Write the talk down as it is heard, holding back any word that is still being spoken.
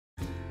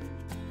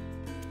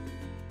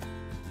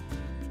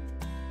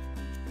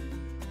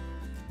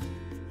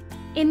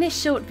In this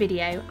short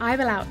video, I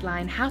will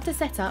outline how to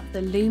set up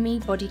the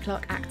Lumie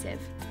Bodyclock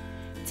Active.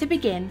 To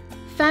begin,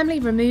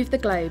 firmly remove the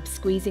globe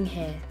squeezing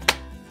here.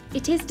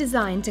 It is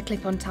designed to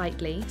clip on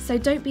tightly, so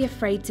don't be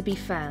afraid to be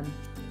firm.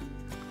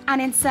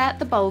 And insert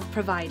the bulb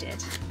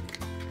provided.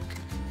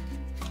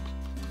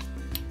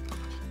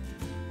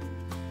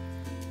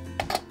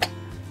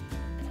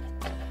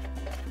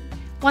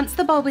 Once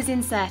the bulb is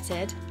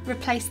inserted,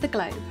 replace the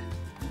globe.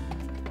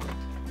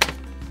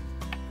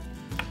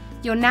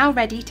 You're now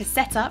ready to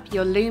set up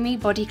your Lumie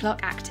Bodyclock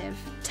Active.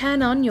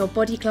 Turn on your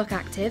Bodyclock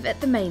Active at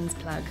the mains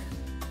plug.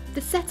 The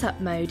setup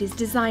mode is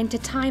designed to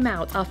time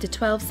out after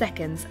 12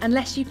 seconds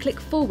unless you click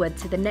forward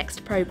to the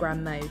next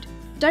program mode.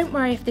 Don't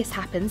worry if this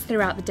happens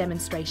throughout the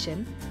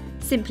demonstration.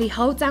 Simply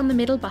hold down the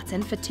middle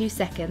button for 2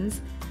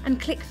 seconds and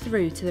click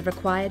through to the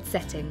required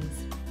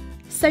settings.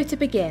 So to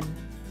begin,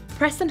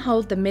 press and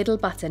hold the middle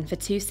button for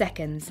 2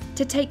 seconds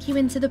to take you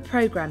into the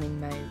programming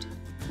mode.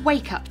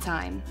 Wake up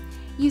time.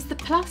 Use the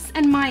plus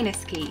and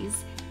minus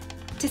keys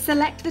to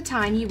select the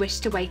time you wish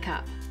to wake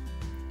up.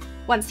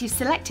 Once you've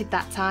selected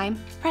that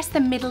time, press the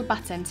middle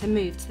button to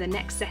move to the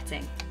next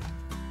setting.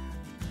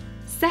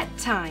 Set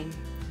time.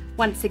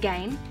 Once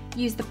again,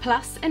 use the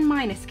plus and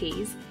minus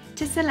keys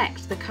to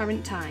select the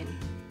current time.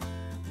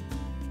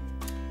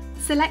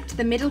 Select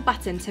the middle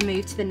button to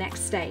move to the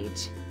next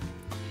stage.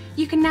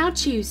 You can now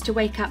choose to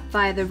wake up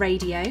via the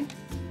radio,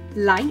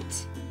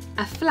 light,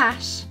 a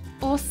flash,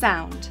 or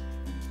sound.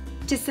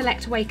 To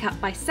select Wake Up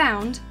by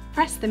Sound,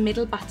 press the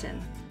middle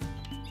button.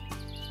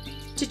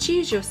 To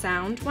choose your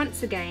sound,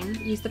 once again,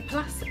 use the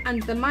plus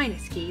and the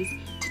minus keys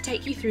to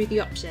take you through the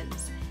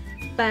options.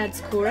 Bird's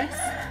chorus,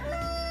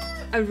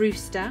 a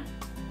rooster,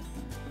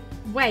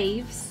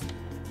 waves,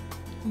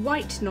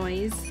 white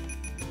noise,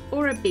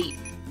 or a beep.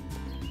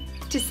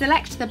 To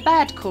select the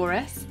bird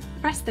chorus,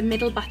 press the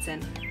middle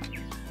button.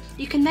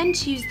 You can then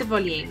choose the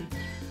volume.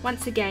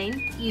 Once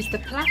again, use the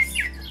plus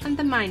and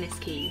the minus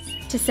keys.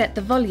 To set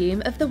the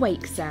volume of the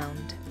wake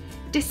sound.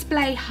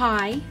 Display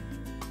high,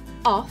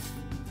 off,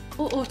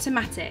 or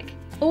automatic.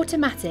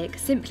 Automatic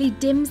simply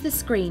dims the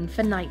screen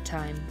for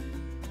nighttime.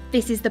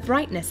 This is the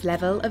brightness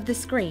level of the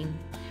screen.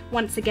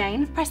 Once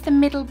again, press the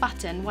middle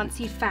button once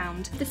you've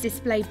found the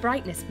display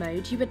brightness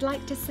mode you would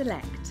like to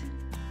select.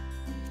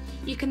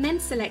 You can then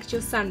select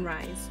your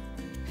sunrise.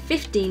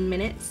 15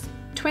 minutes,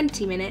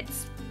 20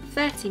 minutes,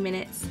 30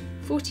 minutes,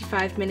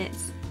 45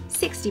 minutes,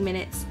 60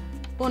 minutes,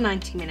 or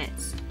 90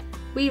 minutes.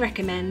 We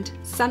recommend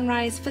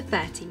sunrise for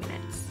 30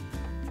 minutes.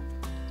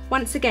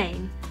 Once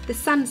again, the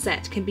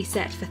sunset can be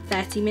set for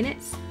 30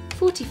 minutes,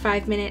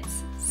 45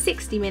 minutes,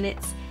 60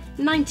 minutes,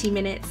 90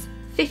 minutes,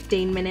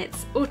 15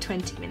 minutes, or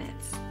 20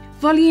 minutes.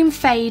 Volume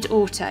fade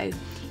auto.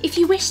 If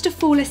you wish to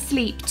fall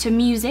asleep to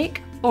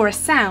music or a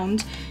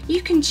sound,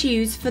 you can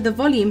choose for the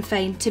volume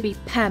fade to be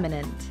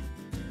permanent.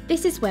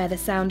 This is where the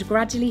sound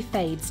gradually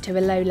fades to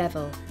a low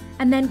level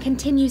and then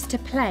continues to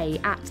play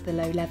at the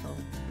low level.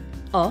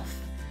 Off,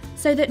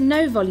 so that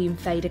no volume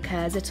fade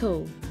occurs at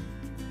all.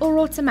 Or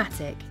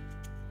automatic.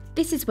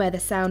 This is where the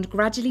sound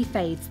gradually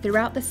fades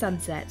throughout the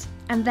sunset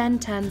and then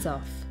turns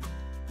off.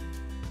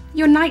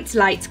 Your night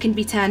lights can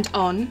be turned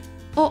on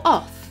or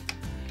off.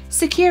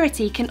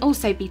 Security can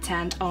also be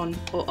turned on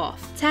or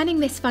off. Turning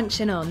this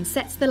function on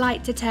sets the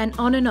light to turn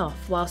on and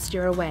off whilst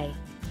you're away.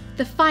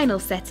 The final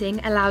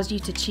setting allows you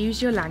to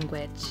choose your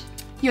language.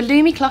 Your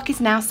Lumie clock is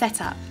now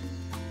set up.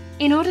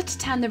 In order to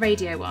turn the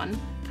radio on,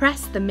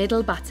 press the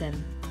middle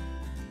button.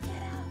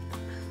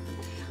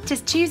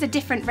 To choose a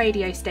different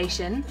radio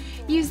station,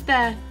 use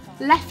the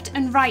left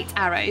and right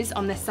arrows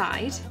on the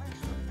side,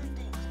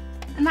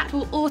 and that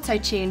will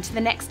auto-tune to the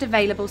next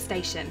available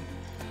station.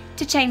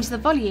 To change the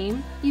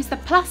volume, use the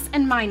plus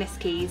and minus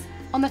keys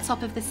on the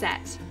top of the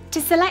set.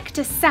 To select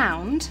a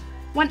sound,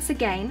 once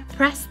again,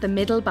 press the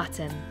middle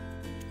button.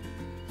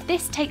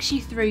 This takes you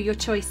through your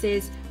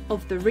choices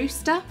of the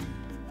rooster,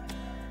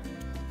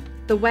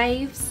 the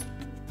waves,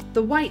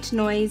 the white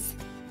noise,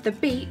 the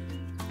beep,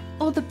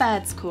 or the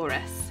bird's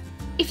chorus.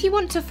 If you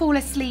want to fall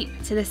asleep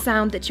to the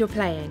sound that you're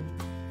playing,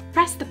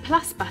 press the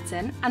plus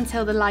button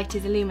until the light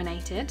is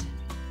illuminated,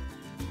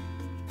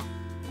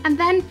 and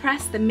then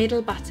press the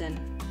middle button.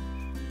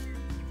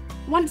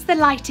 Once the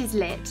light is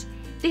lit,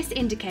 this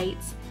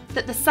indicates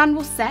that the sun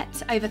will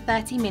set over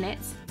 30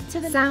 minutes to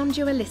the sound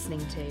you are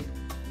listening to.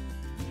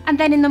 And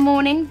then in the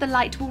morning, the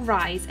light will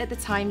rise at the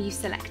time you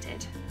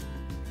selected.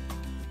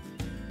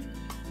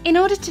 In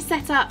order to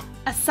set up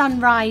a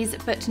sunrise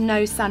but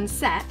no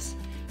sunset,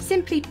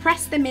 simply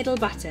press the middle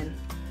button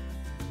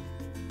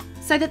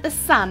so that the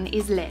sun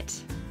is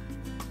lit.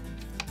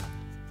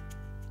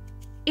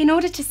 In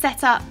order to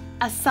set up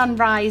a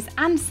sunrise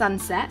and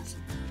sunset,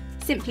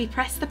 simply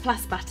press the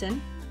plus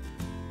button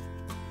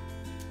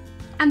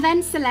and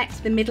then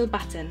select the middle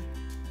button.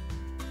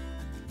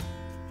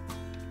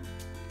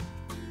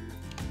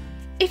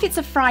 If it's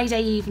a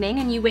Friday evening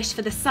and you wish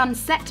for the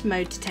sunset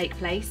mode to take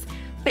place,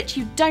 but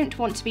you don't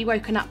want to be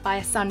woken up by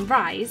a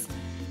sunrise,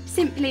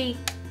 simply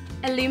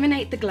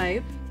illuminate the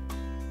globe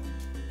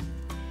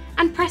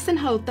and press and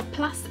hold the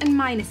plus and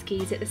minus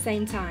keys at the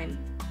same time.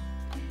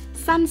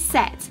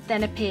 Sunset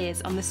then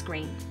appears on the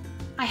screen.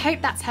 I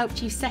hope that's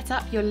helped you set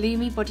up your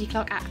Lumie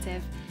Bodyclock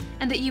Active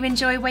and that you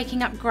enjoy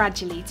waking up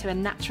gradually to a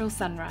natural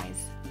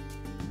sunrise.